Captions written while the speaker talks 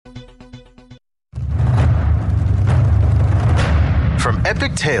From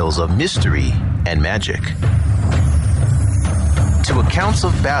epic tales of mystery and magic to accounts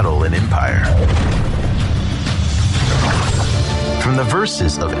of battle and empire. From the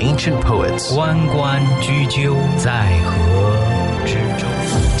verses of ancient poets 关关雎鸠，在河之洲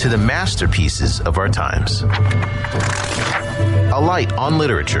to the masterpieces of our times. Alight on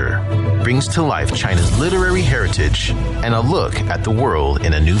Literature brings to life China's literary heritage and a look at the world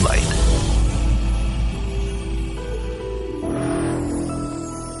in a new light.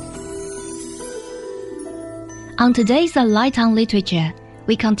 On today's Alight on Literature,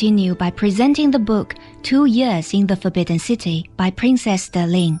 we continue by presenting the book 2 Years in the Forbidden City by Princess De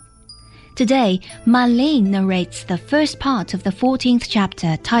Ling. Today, Ma Ling narrates the first part of the 14th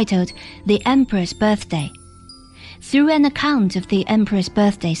chapter titled The Emperor's Birthday. Through an account of the Emperor's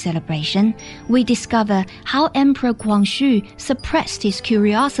birthday celebration, we discover how Emperor Guangxu suppressed his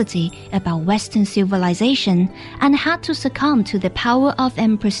curiosity about Western civilization and had to succumb to the power of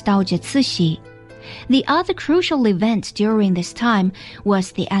Empress Dowager Cixi. The other crucial event during this time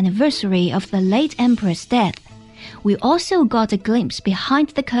was the anniversary of the late emperor's death. We also got a glimpse behind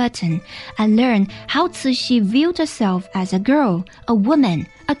the curtain and learned how Cixi viewed herself as a girl, a woman,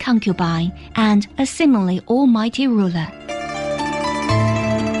 a concubine, and a seemingly almighty ruler.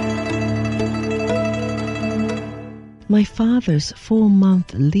 My father's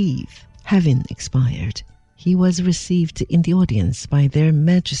 4-month leave having expired, he was received in the audience by their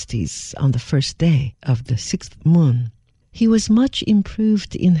majesties on the first day of the 6th moon. He was much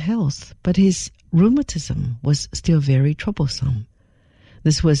improved in health, but his rheumatism was still very troublesome.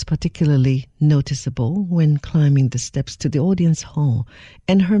 This was particularly noticeable when climbing the steps to the audience hall,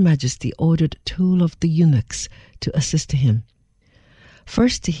 and Her Majesty ordered 2 of the eunuchs to assist him.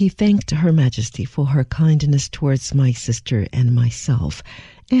 First, he thanked Her Majesty for her kindness towards my sister and myself,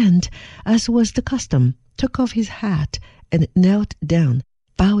 and, as was the custom, took off his hat and knelt down,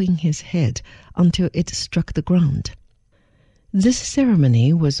 bowing his head until it struck the ground. This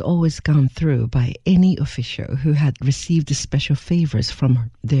ceremony was always gone through by any official who had received special favors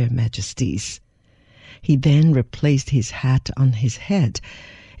from their majesties. He then replaced his hat on his head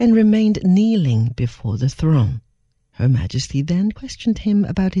and remained kneeling before the throne. Her Majesty then questioned him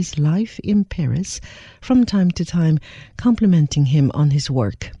about his life in Paris, from time to time complimenting him on his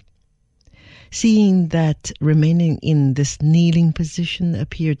work. Seeing that remaining in this kneeling position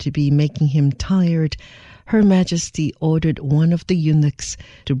appeared to be making him tired, Her Majesty ordered one of the eunuchs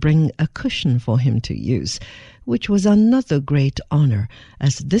to bring a cushion for him to use, which was another great honor,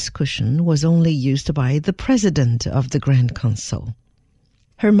 as this cushion was only used by the president of the Grand Council.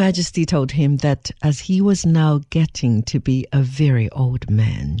 Her Majesty told him that as he was now getting to be a very old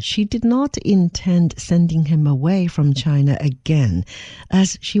man, she did not intend sending him away from China again,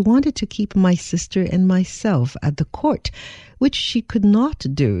 as she wanted to keep my sister and myself at the court, which she could not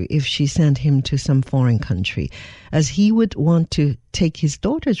do if she sent him to some foreign country, as he would want to take his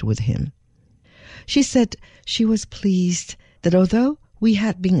daughters with him. She said she was pleased that although we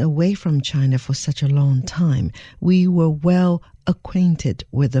had been away from China for such a long time, we were well acquainted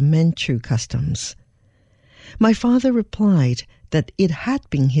with the Manchu customs. My father replied that it had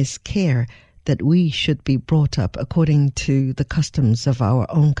been his care that we should be brought up according to the customs of our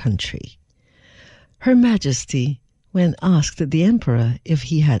own country. Her Majesty, when asked the emperor if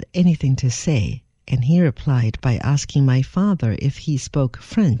he had anything to say, and he replied by asking my father if he spoke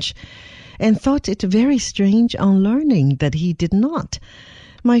French, and thought it very strange on learning that he did not.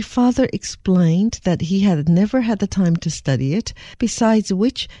 My father explained that he had never had the time to study it, besides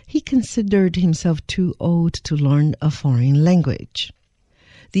which he considered himself too old to learn a foreign language.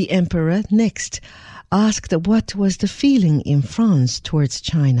 The emperor next asked what was the feeling in France towards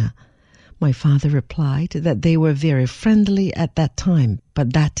China. My father replied that they were very friendly at that time,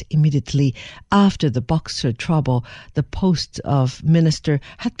 but that immediately after the Boxer trouble, the post of minister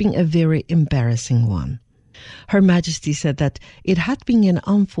had been a very embarrassing one. Her Majesty said that it had been an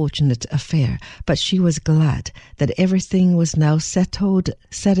unfortunate affair, but she was glad that everything was now settled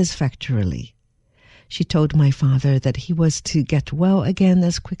satisfactorily. She told my father that he was to get well again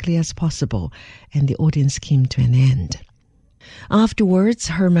as quickly as possible, and the audience came to an end. Afterwards,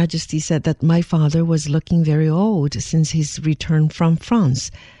 Her Majesty said that my father was looking very old since his return from France,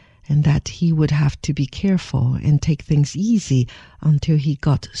 and that he would have to be careful and take things easy until he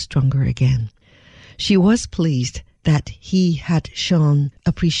got stronger again. She was pleased that he had shown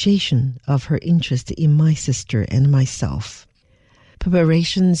appreciation of her interest in my sister and myself.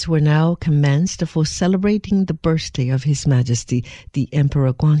 Preparations were now commenced for celebrating the birthday of His Majesty, the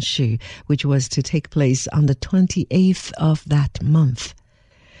Emperor Guangxu, which was to take place on the 28th of that month.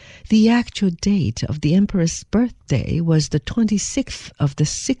 The actual date of the emperor's birthday was the 26th of the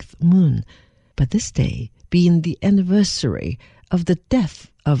 6th moon, but this day, being the anniversary of the death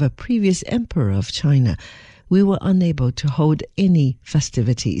of a previous emperor of China, we were unable to hold any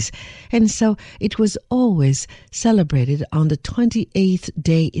festivities, and so it was always celebrated on the 28th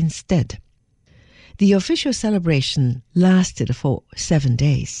day instead. The official celebration lasted for 7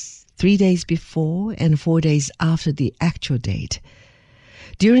 days, 3 days before and 4 days after the actual date.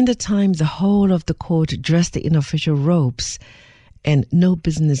 During the time, the whole of the court dressed in official robes, and no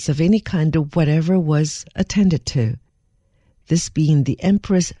business of any kind or whatever was attended to. This being the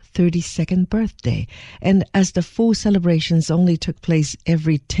emperor's 32nd birthday, and as the full celebrations only took place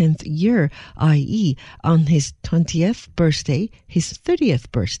every 10th year, i.e. on his 20th birthday, his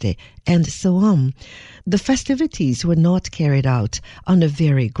 30th birthday, and so on, the festivities were not carried out on a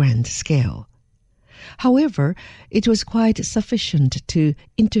very grand scale. However, it was quite sufficient to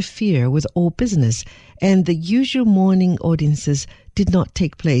interfere with all business, and the usual morning audiences did not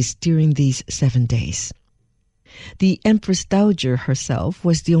take place during these 7 days. The Empress Dowager herself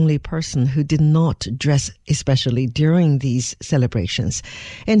was the only person who did not dress especially during these celebrations,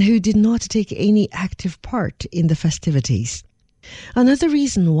 and who did not take any active part in the festivities. Another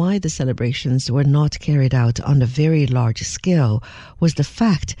reason why the celebrations were not carried out on a very large scale was the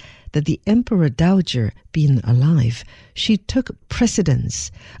fact that the Emperor Dowager being alive, she took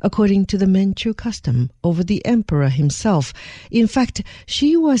precedence, according to the Manchu custom, over the emperor himself. In fact,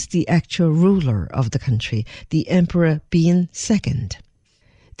 she was the actual ruler of the country, the emperor being second.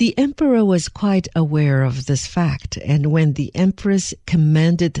 The emperor was quite aware of this fact, and when the empress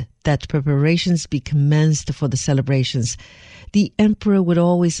commanded that preparations be commenced for the celebrations, the emperor would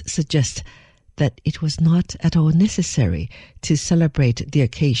always suggest that it was not at all necessary to celebrate the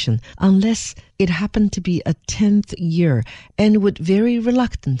occasion unless it happened to be a 10th year, and would very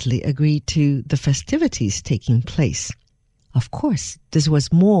reluctantly agree to the festivities taking place. Of course, this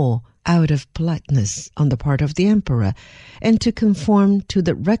was more out of politeness on the part of the emperor, and to conform to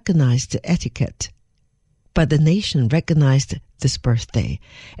the recognized etiquette. But the nation recognized this birthday,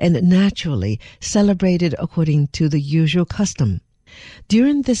 and naturally celebrated according to the usual custom.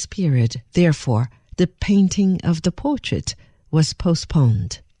 During this period, therefore, the painting of the portrait was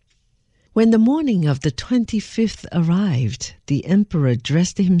postponed. When the morning of the 25th arrived, the emperor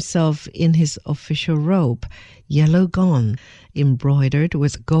dressed himself in his official robe, yellow gown, embroidered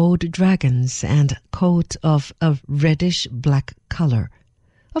with gold dragons, and coat of a reddish-black color.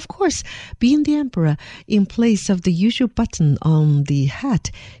 Of course, being the emperor, in place of the usual button on the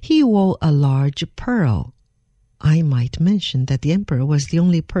hat, he wore a large pearl. I might mention that the emperor was the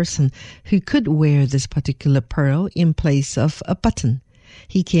only person who could wear this particular pearl in place of a button.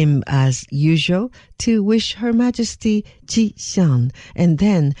 He came as usual to wish Her Majesty Ji Xiang, and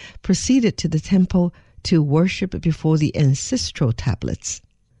then proceeded to the temple to worship before the ancestral tablets.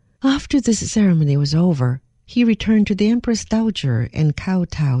 After this ceremony was over, he returned to the Empress Dowager and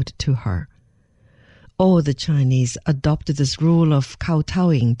kowtowed to her. All the Chinese adopted this rule of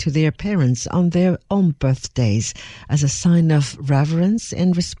kowtowing to their parents on their own birthdays as a sign of reverence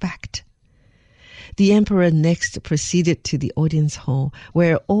and respect. The emperor next proceeded to the audience hall,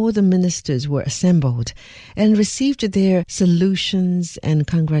 where all the ministers were assembled, and received their salutions and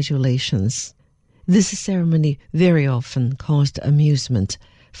congratulations. This ceremony very often caused amusement,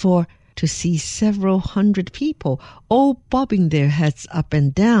 for to see several hundred people all bobbing their heads up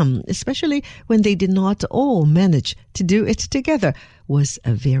and down, especially when they did not all manage to do it together, was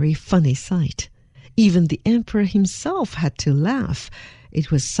a very funny sight. Even the emperor himself had to laugh.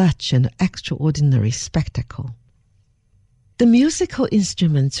 It was such an extraordinary spectacle. The musical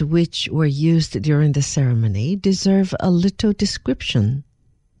instruments which were used during the ceremony deserve a little description.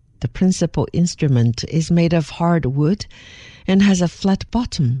 The principal instrument is made of hard wood and has a flat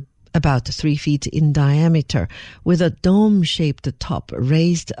bottom, about 3 feet in diameter, with a dome-shaped top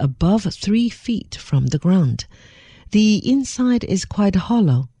raised above 3 feet from the ground. The inside is quite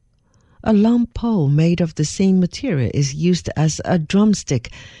hollow. A long pole made of the same material is used as a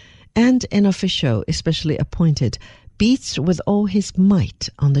drumstick, and an official, especially appointed, beats with all his might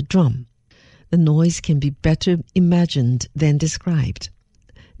on the drum. The noise can be better imagined than described.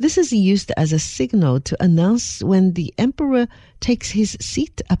 This is used as a signal to announce when the emperor takes his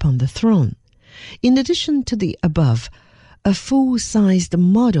seat upon the throne. In addition to the above, a full-sized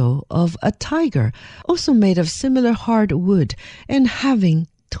model of a tiger, also made of similar hard wood and having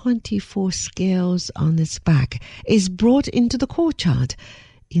 24 scales on its back, is brought into the courtyard.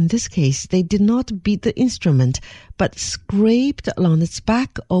 In this case, they did not beat the instrument, but scraped along its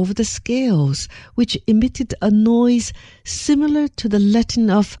back over the scales, which emitted a noise similar to the letting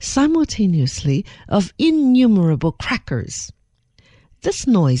off simultaneously of innumerable crackers. This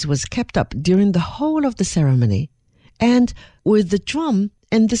noise was kept up during the whole of the ceremony, and with the drum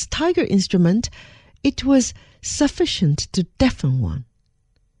and this tiger instrument, it was sufficient to deafen one.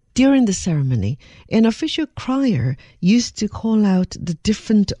 During the ceremony, an official crier used to call out the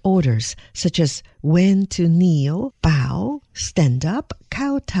different orders, such as when to kneel, bow, stand up,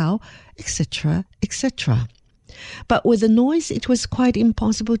 kowtow, etc., etc. But with the noise, it was quite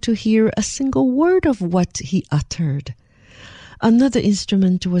impossible to hear a single word of what he uttered. Another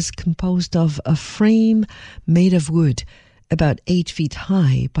instrument was composed of a frame made of wood, about 8 feet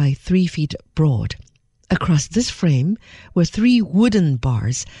high by 3 feet broad. Across this frame were 3 wooden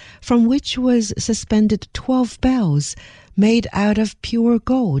bars, from which was suspended 12 bells made out of pure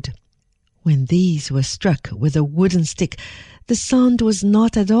gold. When these were struck with a wooden stick, the sound was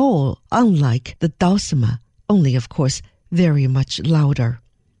not at all unlike the dulcimer, only, of course, very much louder.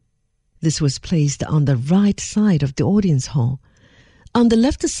 This was placed on the right side of the audience hall. On the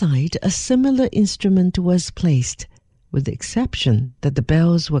left side, a similar instrument was placed, with the exception that the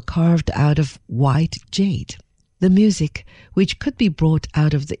bells were carved out of white jade. The music, which could be brought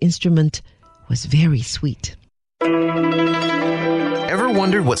out of the instrument, was very sweet. Ever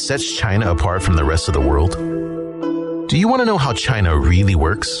wondered what sets China apart from the rest of the world? Do you want to know how China really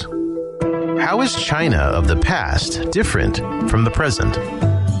works? How is China of the past different from the present?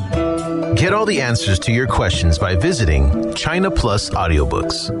 Get all the answers to your questions by visiting China Plus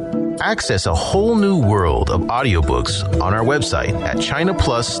Audiobooks. Access a whole new world of audiobooks on our website at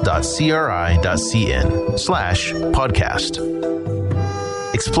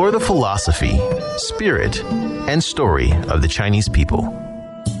chinaplus.cri.cn/podcast. Explore the philosophy, spirit, and story of the Chinese people.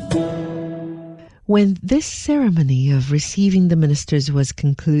 When this ceremony of receiving the ministers was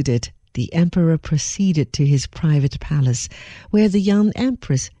concluded, the emperor proceeded to his private palace, where the young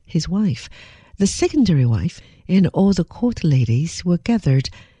empress, his wife, the secondary wife, and all the court ladies were gathered,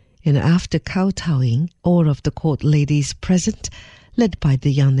 and after kowtowing, all of the court ladies present, led by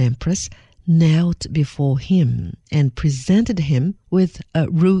the young empress, knelt before him and presented him with a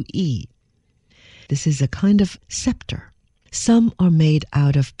ruyi. This is a kind of scepter. Some are made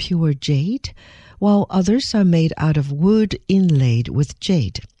out of pure jade, while others are made out of wood inlaid with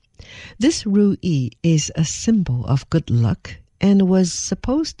jade. This ruyi is a symbol of good luck and was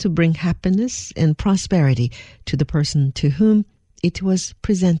supposed to bring happiness and prosperity to the person to whom it was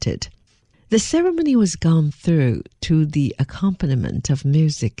presented. The ceremony was gone through to the accompaniment of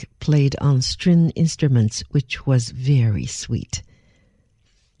music played on string instruments, which was very sweet.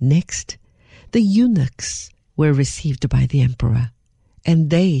 Next, the eunuchs were received by the emperor, and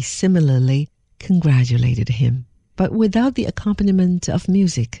they similarly congratulated him, but without the accompaniment of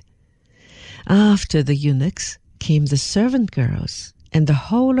music. After the eunuchs came the servant girls, and the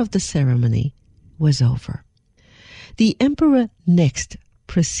whole of the ceremony was over. The emperor next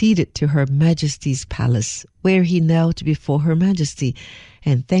proceeded to Her Majesty's palace, where he knelt before Her Majesty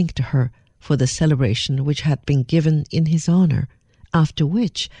and thanked her for the celebration which had been given in his honor, after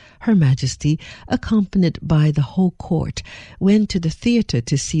which Her Majesty, accompanied by the whole court, went to the theater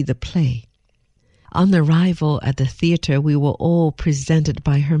to see the play. On arrival at the theater, we were all presented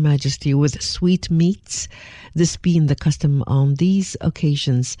by Her Majesty with sweetmeats, this being the custom on these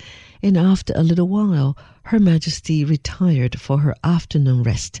occasions, and after a little while, Her Majesty retired for her afternoon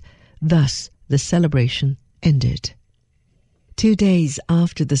rest. Thus, the celebration ended. 2 days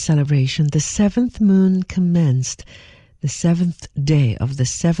after the celebration, the 7th moon commenced. The 7th day of the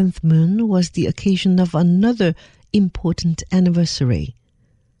 7th moon was the occasion of another important anniversary.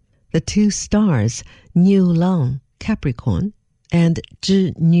 The 2 stars, Niu Lang, Capricorn, and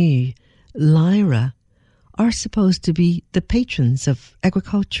Zhi Nu, Lyra, are supposed to be the patrons of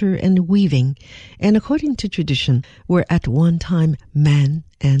agriculture and weaving, and according to tradition, were at one time man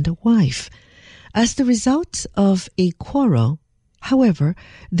and wife. As the result of a quarrel, however,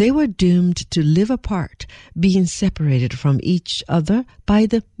 they were doomed to live apart, being separated from each other by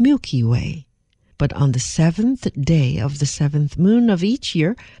the Milky Way. But on the 7th day of the 7th moon of each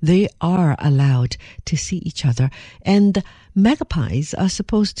year, they are allowed to see each other, and magpies are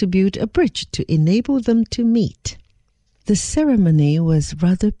supposed to build a bridge to enable them to meet. The ceremony was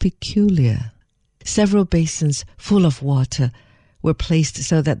rather peculiar. Several basins full of water were placed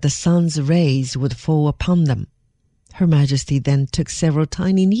so that the sun's rays would fall upon them. Her Majesty then took several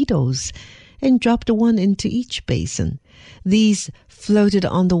tiny needles and dropped one into each basin. These floated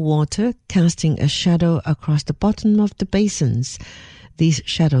on the water, casting a shadow across the bottom of the basins. These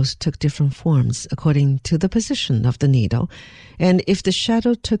shadows took different forms according to the position of the needle, and if the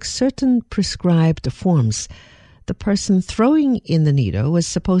shadow took certain prescribed forms, the person throwing in the needle was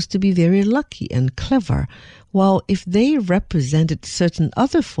supposed to be very lucky and clever, while if they represented certain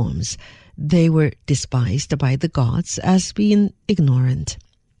other forms, they were despised by the gods as being ignorant.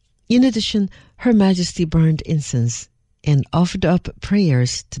 In addition, Her Majesty burned incense and offered up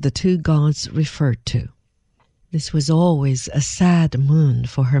prayers to the two gods referred to. This was always a sad moon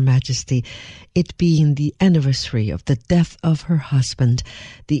for Her Majesty, it being the anniversary of the death of her husband,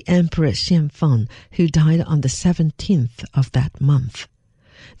 the Emperor Xianfeng, who died on the 17th of that month.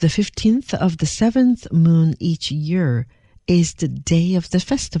 The 15th of the 7th moon each year is the day of the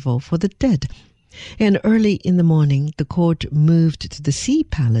festival for the dead, and early in the morning the court moved to the sea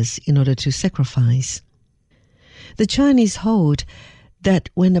palace in order to sacrifice. The Chinese hold that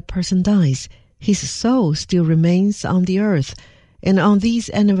when a person dies, his soul still remains on the earth, and on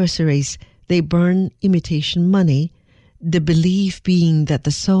these anniversaries they burn imitation money, the belief being that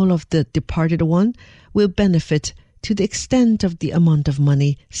the soul of the departed one will benefit to the extent of the amount of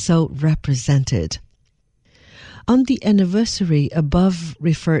money so represented. On the anniversary above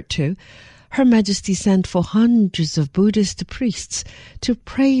referred to, Her Majesty sent for hundreds of Buddhist priests to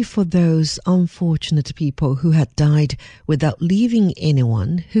pray for those unfortunate people who had died without leaving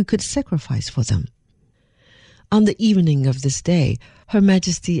anyone who could sacrifice for them. On the evening of this day, Her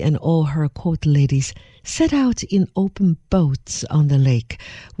Majesty and all her court ladies set out in open boats on the lake,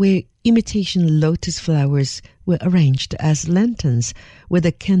 where imitation lotus flowers were arranged as lanterns, with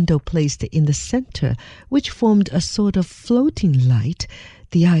a candle placed in the center, which formed a sort of floating light,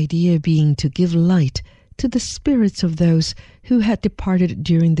 the idea being to give light to the spirits of those who had departed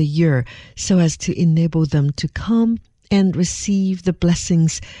during the year, so as to enable them to come and receive the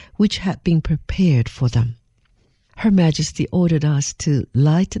blessings which had been prepared for them. Her Majesty ordered us to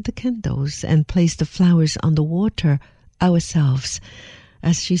light the candles and place the flowers on the water ourselves,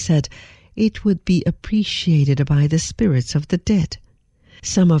 as she said it would be appreciated by the spirits of the dead.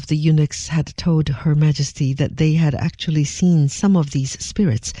 Some of the eunuchs had told Her Majesty that they had actually seen some of these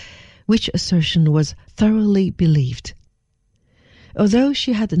spirits, which assertion was thoroughly believed. Although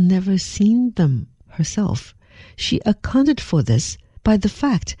she had never seen them herself, she accounted for this by the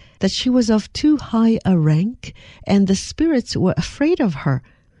fact that she was of too high a rank and the spirits were afraid of her.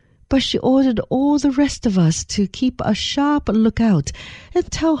 But she ordered all the rest of us to keep a sharp lookout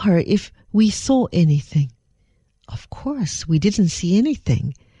and tell her if we saw anything. Of course, we didn't see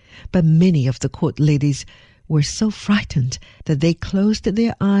anything, but many of the court ladies were so frightened that they closed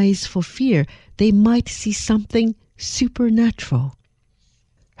their eyes for fear they might see something supernatural.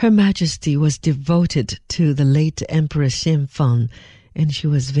 Her Majesty was devoted to the late Emperor Xianfeng, and she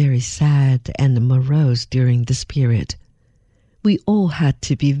was very sad and morose during this period. We all had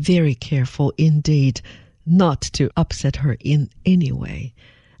to be very careful indeed not to upset her in any way,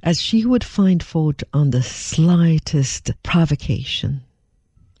 as she would find fault on the slightest provocation.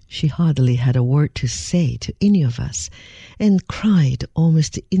 She hardly had a word to say to any of us, and cried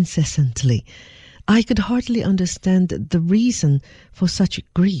almost incessantly. I could hardly understand the reason for such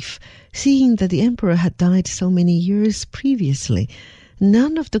grief, seeing that the emperor had died so many years previously.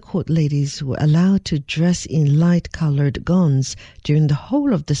 None of the court ladies were allowed to dress in light-colored gowns during the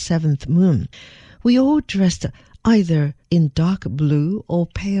whole of the 7th moon. We all dressed either in dark blue or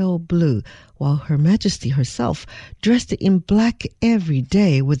pale blue, while Her Majesty herself dressed in black every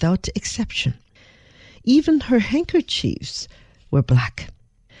day without exception. Even her handkerchiefs were black.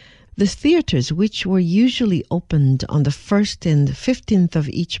 The theaters, which were usually opened on the 1st and 15th of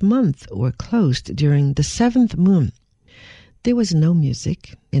each month, were closed during the 7th moon. There was no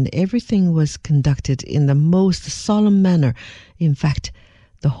music, and everything was conducted in the most solemn manner. In fact,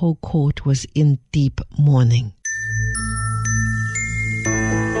 the whole court was in deep mourning.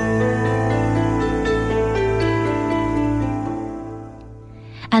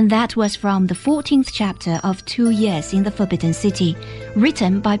 And that was from the 14th chapter of 2 Years in the Forbidden City,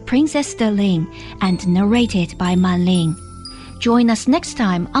 written by Princess De Ling and narrated by Man Ling. Join us next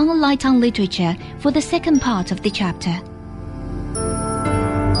time on Alight on Literature for the second part of the chapter.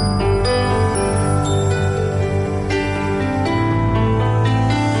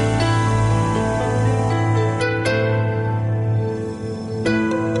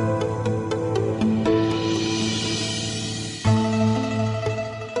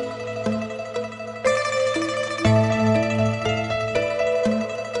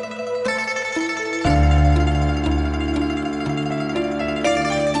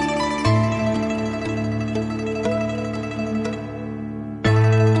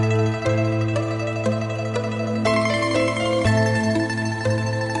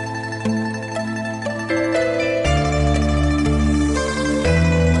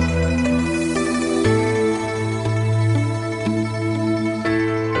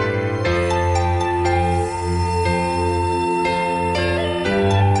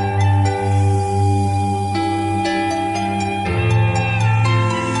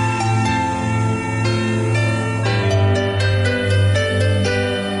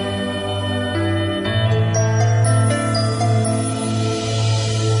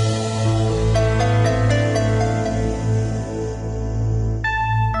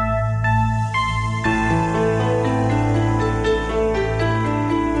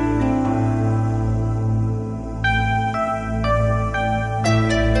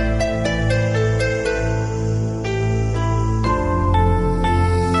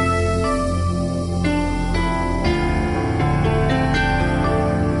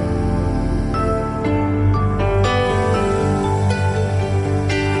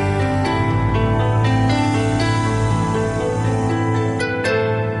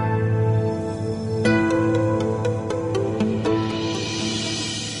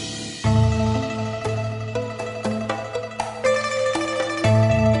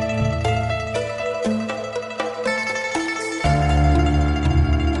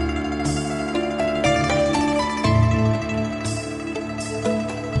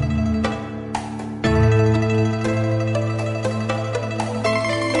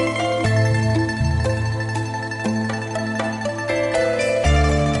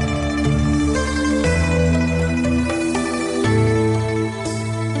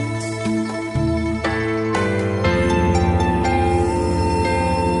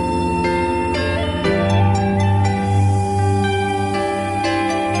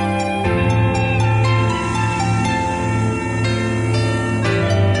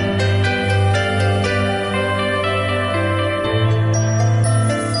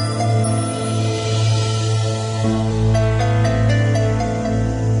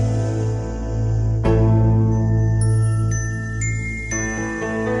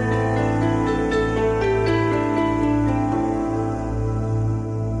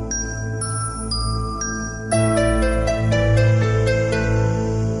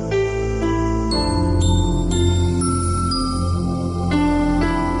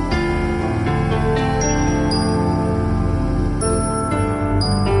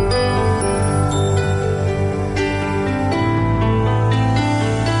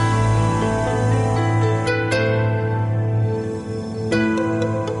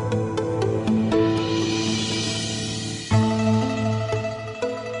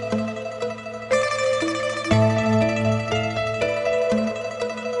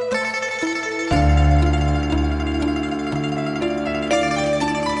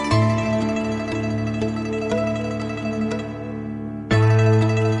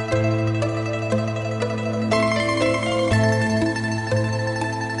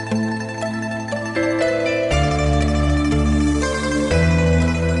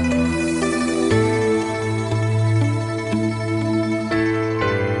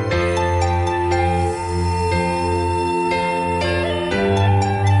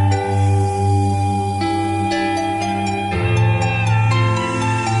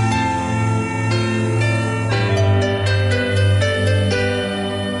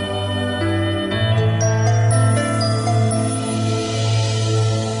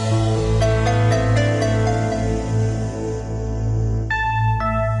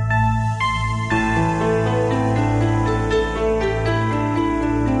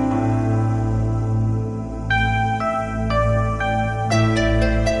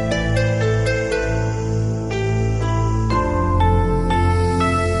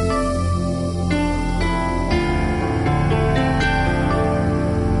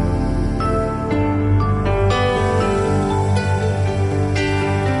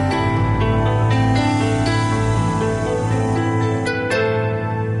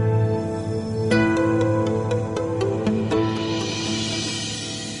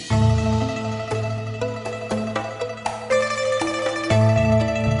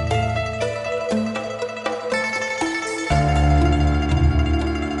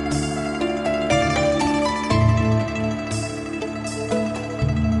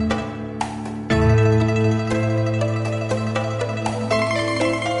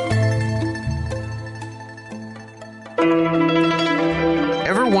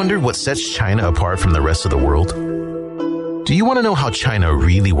 wondered what sets China apart from the rest of the world? Do you want to know how China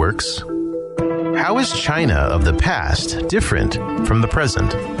really works? How is China of the past different from the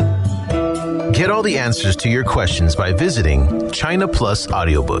present? Get all the answers to your questions by visiting China Plus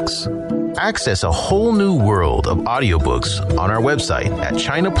Audiobooks. Access a whole new world of audiobooks on our website at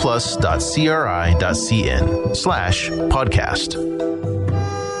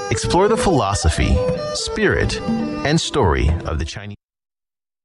chinaplus.cri.cn/podcast. Explore the philosophy, spirit, and story of the Chinese.